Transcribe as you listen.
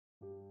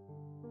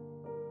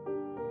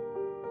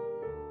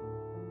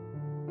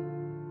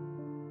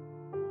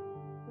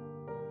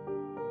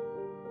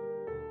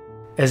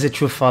As a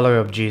true follower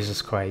of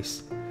Jesus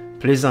Christ,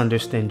 please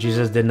understand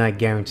Jesus did not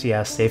guarantee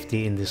our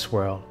safety in this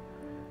world.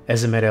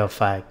 As a matter of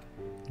fact,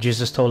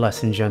 Jesus told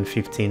us in John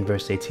 15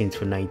 verse 18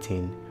 to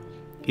 19,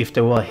 "If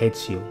the world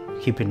hates you,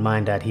 keep in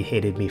mind that he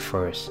hated me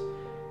first.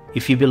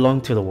 If you belong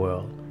to the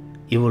world,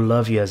 it will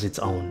love you as its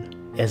own.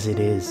 As it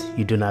is,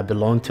 you do not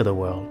belong to the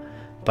world,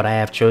 but I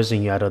have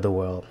chosen you out of the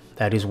world.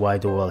 That is why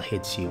the world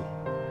hates you."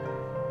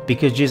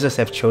 Because Jesus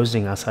had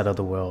chosen us out of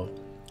the world,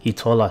 he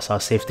told us our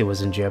safety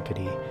was in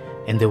jeopardy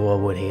and the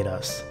world would hate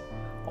us.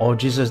 All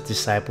Jesus'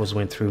 disciples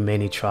went through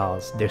many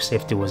trials. Their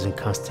safety was in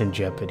constant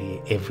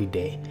jeopardy every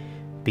day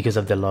because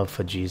of their love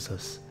for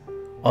Jesus.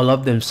 All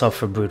of them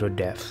suffered brutal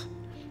death.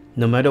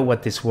 No matter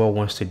what this world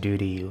wants to do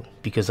to you,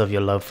 because of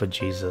your love for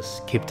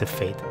Jesus, keep the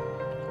faith.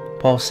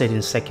 Paul said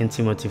in 2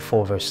 Timothy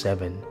 4 verse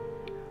 7,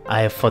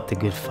 "I have fought the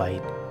good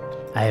fight.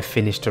 I have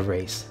finished the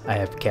race. I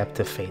have kept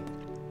the faith."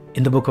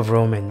 In the book of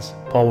Romans,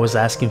 Paul was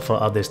asking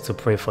for others to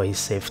pray for his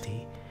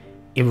safety.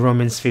 In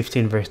Romans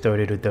 15 verse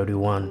 30 to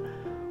 31,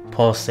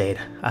 Paul said,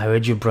 "I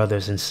urge you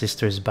brothers and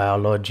sisters by our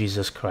Lord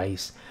Jesus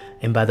Christ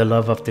and by the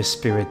love of the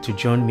Spirit to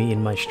join me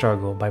in my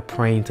struggle by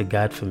praying to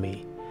God for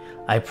me.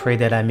 I pray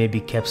that I may be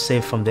kept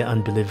safe from the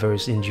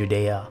unbelievers in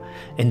Judea,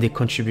 and the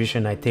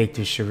contribution I take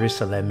to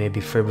Jerusalem may be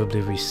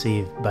favorably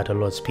received by the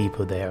Lord's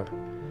people there."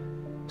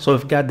 So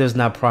if God does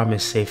not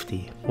promise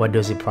safety, what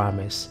does he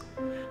promise?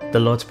 The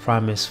Lord's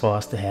promise for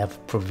us to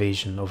have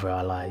provision over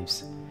our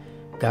lives.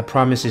 God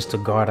promises to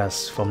guard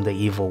us from the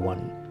evil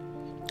one.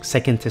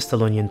 2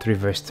 Thessalonians 3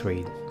 verse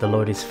 3, "The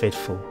Lord is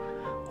faithful,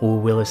 who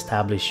will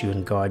establish you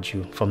and guard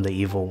you from the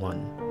evil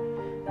one."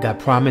 God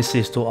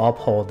promises to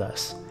uphold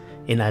us.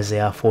 In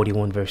Isaiah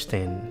 41 verse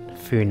 10,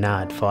 "Fear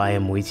not, for I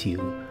am with you.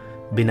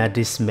 Be not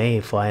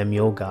dismayed, for I am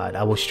your God.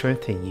 I will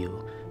strengthen you.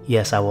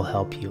 Yes, I will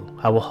help you.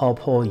 I will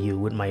uphold you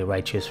with my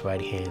righteous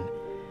right hand."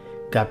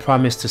 God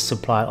promised to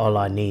supply all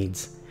our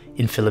needs.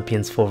 In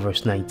Philippians 4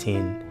 verse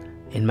 19,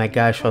 "And my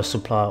God shall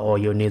supply all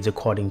your needs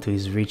according to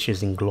his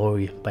riches in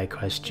glory by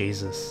Christ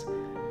Jesus."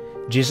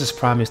 Jesus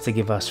promised to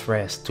give us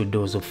rest to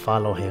those who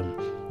follow him.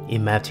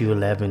 In Matthew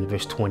 11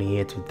 verse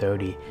 28 to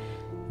 30,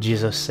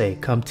 Jesus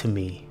said, "Come to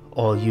me,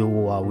 all you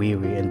who are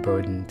weary and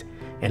burdened,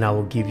 and I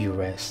will give you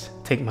rest.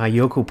 Take my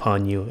yoke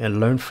upon you and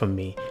learn from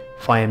me,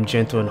 for I am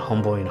gentle and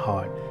humble in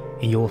heart,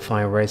 and you will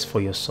find rest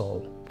for your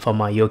soul. For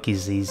my yoke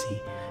is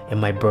easy and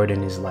my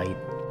burden is light."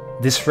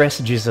 This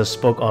rest Jesus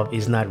spoke of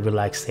is not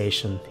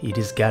relaxation. It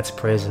is God's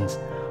presence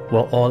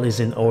where all is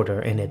in order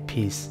and at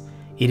peace.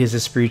 It is a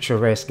spiritual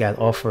rest God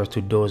offers to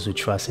those who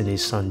trust in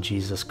his Son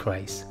Jesus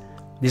Christ.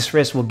 This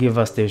rest will give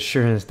us the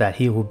assurance that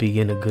he who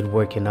began a good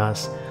work in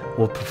us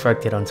will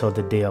perfect it until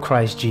the day of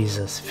Christ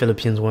Jesus.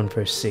 Philippians 1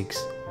 verse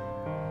 6.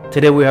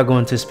 Today we are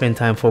going to spend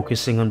time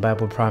focusing on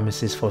Bible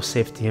promises for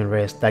safety and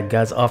rest that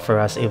God offers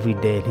us every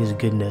day in his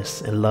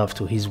goodness and love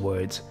to his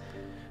words.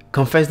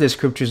 Confess the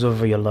scriptures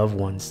over your loved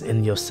ones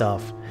and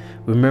yourself.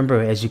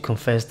 Remember, as you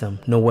confess them,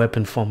 no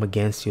weapon formed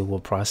against you will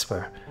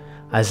prosper.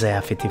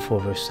 Isaiah 54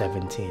 verse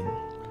 17.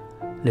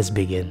 Let's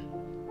begin.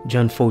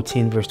 John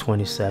 14 verse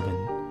 27.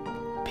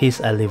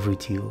 "Peace I live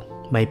with you.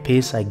 My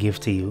peace I give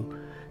to you.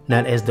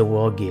 Not as the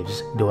world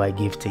gives, do I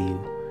give to you.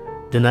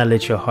 Do not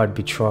let your heart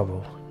be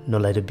troubled,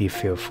 nor let it be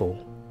fearful."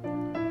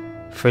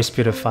 1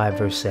 Peter 5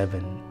 verse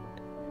 7.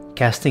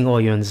 "Casting all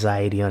your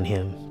anxiety on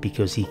him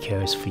because he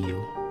cares for you."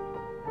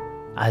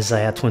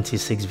 Isaiah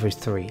 26 verse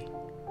 3.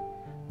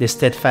 "The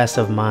steadfast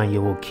of mind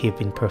you will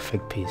keep in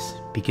perfect peace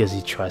because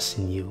he trusts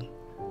in you."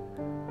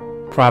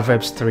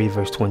 Proverbs 3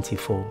 verse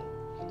 24.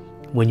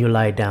 "When you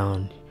lie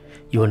down,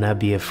 you will not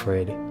be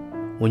afraid.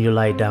 When you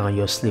lie down,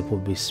 your sleep will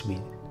be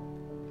sweet."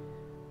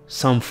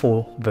 Psalm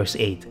 4 verse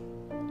 8.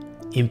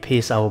 "In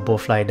peace I will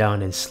both lie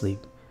down and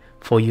sleep,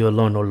 for you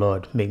alone, O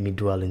Lord, make me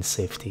dwell in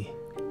safety."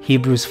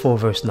 Hebrews 4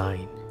 verse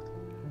 9.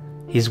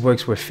 "His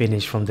works were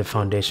finished from the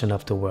foundation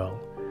of the world,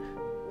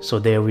 so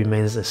there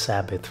remains a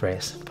Sabbath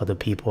rest for the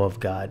people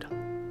of God."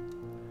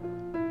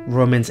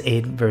 Romans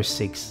 8 verse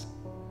 6.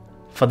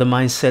 "For the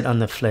mind set on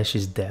the flesh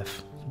is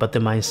death, but the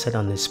mind set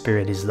on the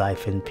spirit is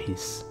life and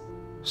peace."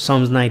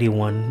 Psalms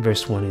 91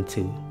 verse 1 and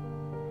 2.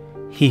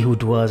 "He who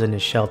dwells in the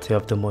shelter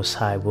of the Most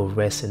High will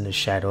rest in the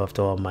shadow of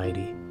the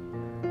Almighty.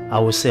 I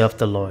will say of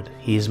the Lord,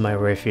 he is my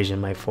refuge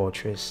and my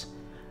fortress,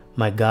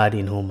 my God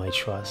in whom I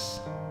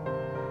trust."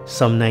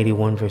 Psalm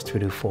 91 verse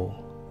 3 to 4.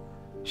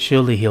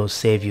 "Surely he will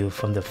save you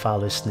from the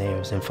foulest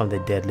snares and from the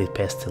deadly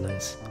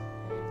pestilence.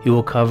 He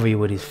will cover you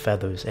with his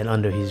feathers, and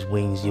under his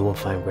wings you will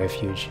find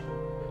refuge.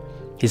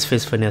 His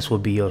faithfulness will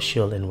be your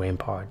shield and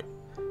rampart."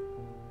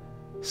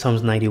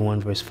 Psalms 91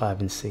 verse 5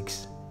 and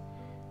 6.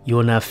 "You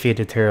will not fear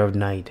the terror of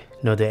night,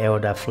 nor the arrow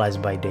that flies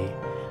by day,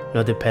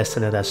 nor the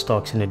pestilence that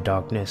stalks in the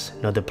darkness,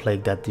 nor the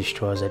plague that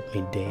destroys at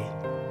midday."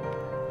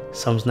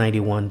 Psalms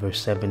 91 verse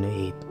 7 to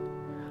 8.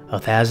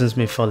 1,000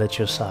 may fall at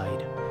your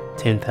side,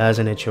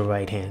 10,000 at your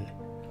right hand,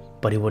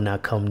 but it will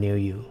not come near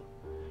you.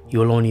 You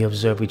will only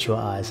observe with your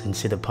eyes and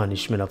see the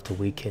punishment of the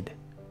wicked.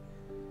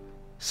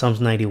 Psalms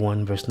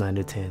 91 verse 9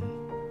 to 10.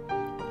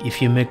 "If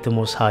you make the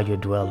Most High your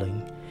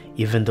dwelling,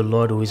 even the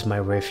Lord who is my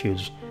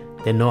refuge,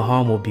 then no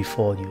harm will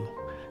befall you,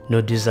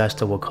 No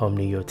disaster will come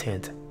near your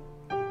tent.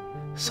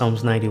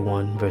 Psalms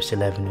 91 verse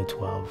 11 to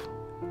 12.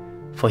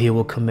 For he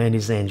will command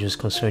his angels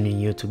concerning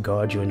you to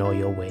guard you in all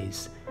your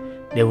ways.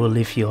 They will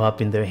lift you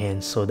up in their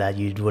hands so that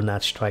you will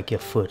not strike your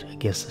foot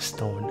against a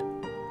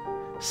stone.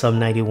 Psalm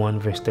 91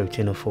 verse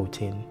 13 to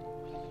 14.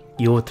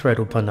 You will tread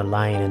upon the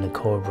lion and the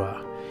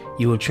cobra.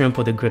 You will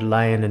trample the great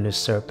lion and the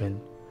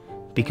serpent.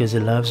 Because he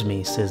loves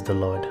me, says the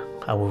Lord,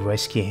 I will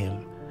rescue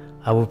him.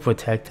 I will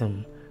protect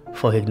him,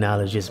 for he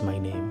acknowledges my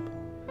name.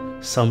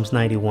 Psalms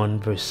 91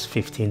 verse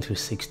 15 to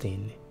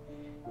 16.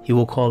 He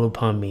will call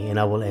upon me and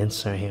I will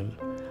answer him.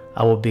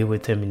 I will be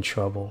with him in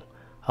trouble.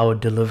 I will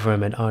deliver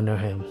him and honor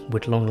him.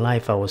 With long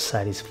life I will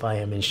satisfy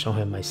him and show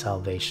him my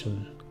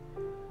salvation.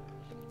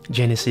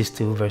 Genesis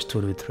 2 verse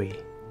 2 to 3.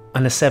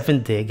 On the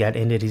seventh day God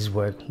ended his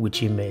work which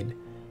he made,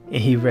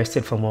 and he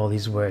rested from all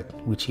his work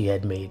which he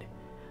had made.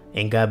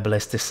 And God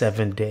blessed the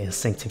seventh day and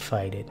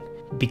sanctified it,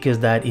 because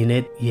that in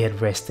it he had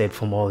rested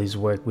from all his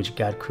work which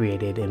God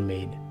created and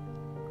made.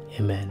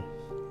 Amen.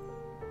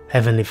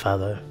 Heavenly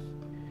Father,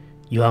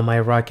 you are my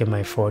rock and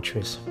my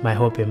fortress, my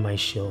hope and my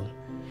shield.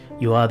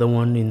 You are the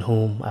one in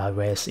whom I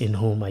rest, in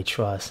whom I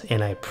trust,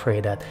 and I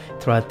pray that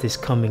throughout this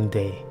coming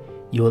day,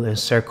 you will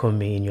encircle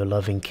me in your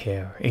loving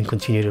care and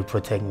continue to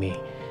protect me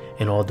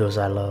and all those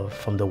I love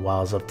from the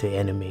wiles of the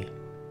enemy.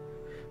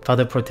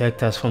 Father,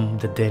 protect us from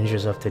the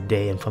dangers of the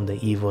day and from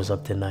the evils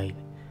of the night.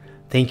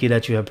 Thank you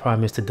that you have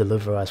promised to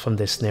deliver us from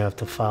the snare of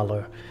the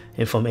fowler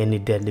and from any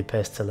deadly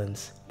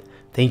pestilence.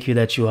 Thank you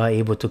that you are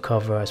able to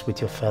cover us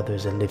with your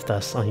feathers and lift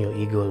us on your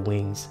eagle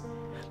wings.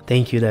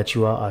 Thank you that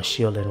you are our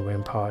shield and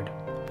rampart.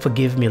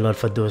 Forgive me, Lord,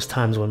 for those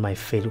times when my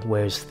faith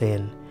wears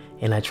thin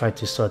and I try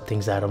to sort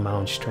things out of my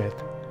own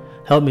strength.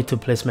 Help me to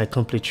place my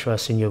complete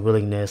trust in your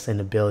willingness and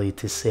ability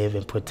to save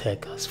and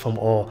protect us from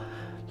all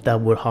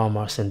that would harm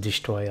us and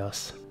destroy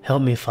us.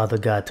 Help me, Father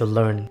God, to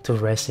learn to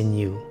rest in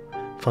you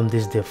from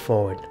this day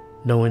forward,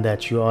 knowing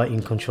that you are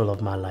in control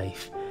of my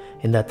life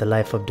and that the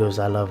life of those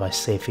I love are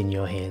safe in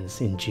your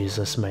hands. In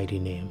Jesus' mighty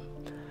name,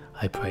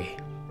 I pray.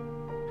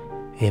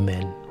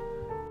 Amen.